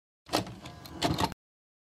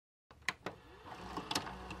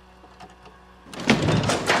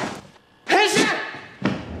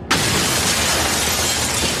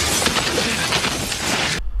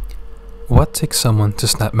takes someone to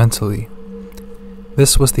snap mentally.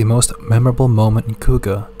 This was the most memorable moment in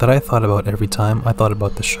Kuuga that I thought about every time I thought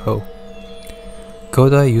about the show.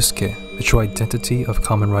 Godai Yusuke, the true identity of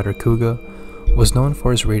Kamen Rider Kuuga, was known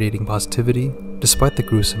for his radiating positivity despite the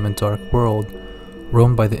gruesome and dark world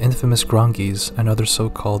roamed by the infamous Grongis and other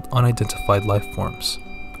so-called unidentified life forms.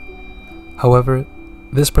 However,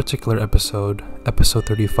 this particular episode, episode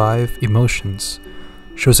 35, Emotions,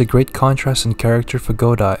 shows a great contrast in character for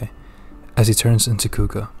Godai as he turns into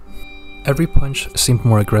Kuuga. Every punch seemed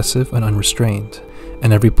more aggressive and unrestrained,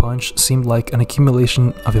 and every punch seemed like an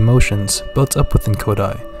accumulation of emotions built up within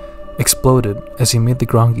Godai, exploded as he made the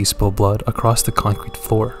Grongi spill blood across the concrete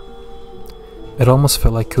floor. It almost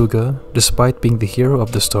felt like Kuuga, despite being the hero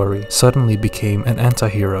of the story, suddenly became an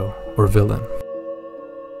anti-hero or villain.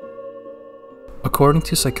 According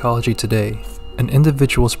to Psychology Today, an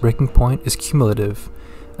individual's breaking point is cumulative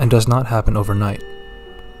and does not happen overnight.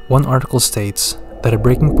 One article states that a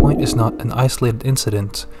breaking point is not an isolated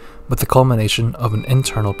incident, but the culmination of an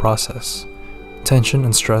internal process. Tension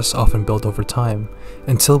and stress often build over time,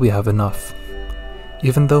 until we have enough.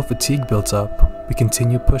 Even though fatigue builds up, we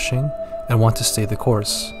continue pushing and want to stay the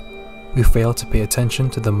course. We fail to pay attention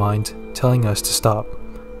to the mind telling us to stop,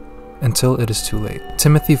 until it is too late.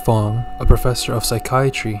 Timothy Fong, a professor of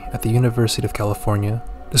psychiatry at the University of California,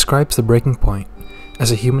 describes the breaking point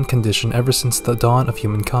as a human condition ever since the dawn of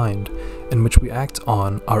humankind, in which we act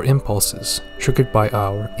on our impulses triggered by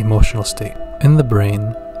our emotional state. In the brain,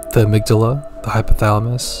 the amygdala, the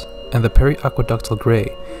hypothalamus, and the periaqueductal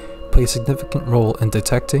gray play a significant role in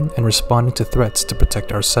detecting and responding to threats to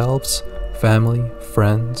protect ourselves, family,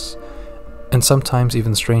 friends, and sometimes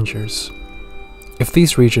even strangers. If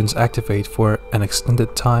these regions activate for an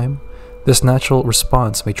extended time, this natural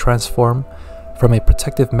response may transform from a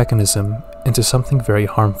protective mechanism into something very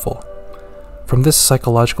harmful. From this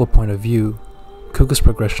psychological point of view, Kuuga's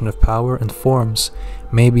progression of power and forms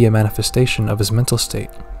may be a manifestation of his mental state,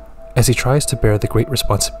 as he tries to bear the great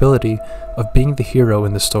responsibility of being the hero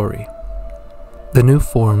in the story. The new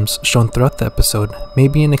forms shown throughout the episode may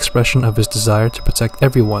be an expression of his desire to protect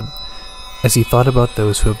everyone, as he thought about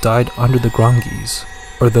those who have died under the Grongis,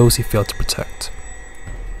 or those he failed to protect.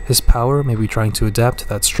 His power may be trying to adapt to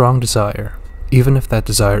that strong desire, even if that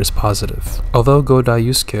desire is positive. Although Godai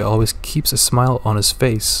Yusuke always keeps a smile on his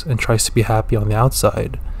face and tries to be happy on the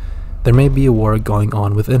outside, there may be a war going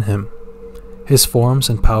on within him. His forms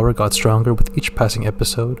and power got stronger with each passing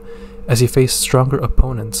episode as he faced stronger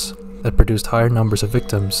opponents that produced higher numbers of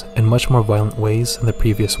victims in much more violent ways than the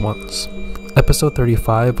previous ones. Episode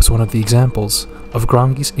 35 was one of the examples of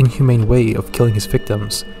Grongi's inhumane way of killing his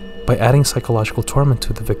victims by adding psychological torment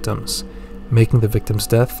to the victims, making the victim's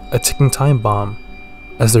death a ticking time bomb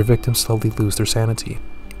as their victims slowly lose their sanity.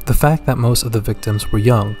 The fact that most of the victims were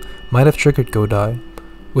young might have triggered Godai,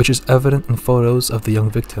 which is evident in photos of the young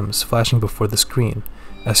victims flashing before the screen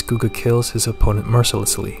as Kuuga kills his opponent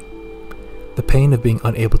mercilessly. The pain of being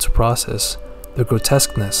unable to process the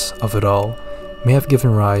grotesqueness of it all may have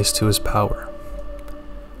given rise to his power.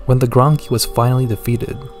 When the Grongi was finally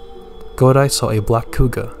defeated, Godai saw a black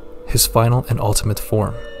Kuuga, his final and ultimate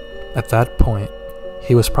form. At that point,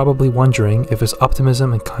 he was probably wondering if his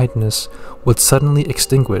optimism and kindness would suddenly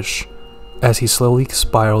extinguish as he slowly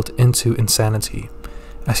spiraled into insanity,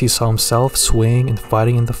 as he saw himself swaying and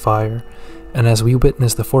fighting in the fire, and as we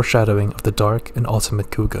witnessed the foreshadowing of the dark and ultimate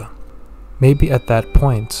Kuuga. Maybe at that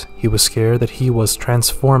point, he was scared that he was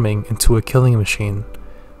transforming into a killing machine,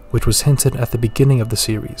 which was hinted at the beginning of the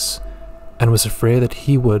series, and was afraid that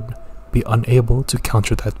he would be unable to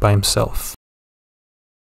counter that by himself.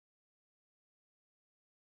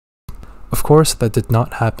 Of course, that did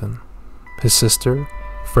not happen. His sister,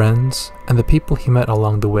 friends, and the people he met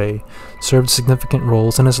along the way served significant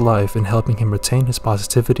roles in his life in helping him retain his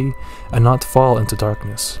positivity and not fall into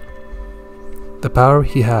darkness. The power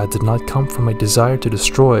he had did not come from a desire to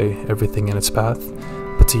destroy everything in its path,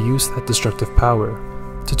 but to use that destructive power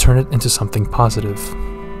to turn it into something positive.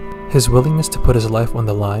 His willingness to put his life on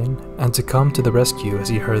the line and to come to the rescue as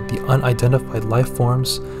he heard the unidentified life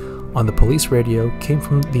forms on the police radio came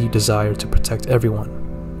from the desire to protect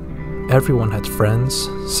everyone. Everyone had friends,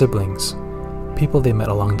 siblings, people they met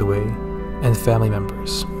along the way, and family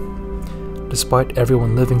members. Despite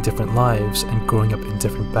everyone living different lives and growing up in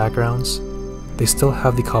different backgrounds, they still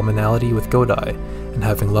have the commonality with Godai and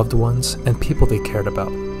having loved ones and people they cared about.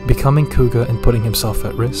 Becoming Kuuga and putting himself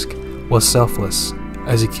at risk was selfless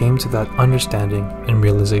as he came to that understanding and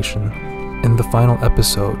realization. In the final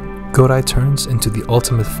episode, Godai turns into the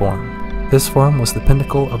ultimate form. This form was the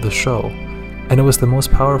pinnacle of the show, and it was the most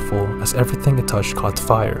powerful as everything it touched caught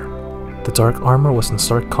fire. The dark armor was in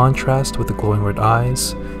stark contrast with the glowing red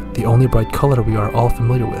eyes, the only bright color we are all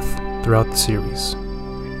familiar with throughout the series.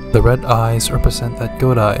 The red eyes represent that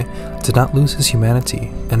Godai did not lose his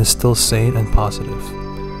humanity and is still sane and positive.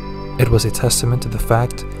 It was a testament to the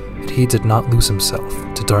fact that he did not lose himself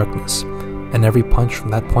to darkness, and every punch from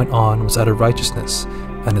that point on was out of righteousness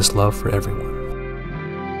and his love for everyone.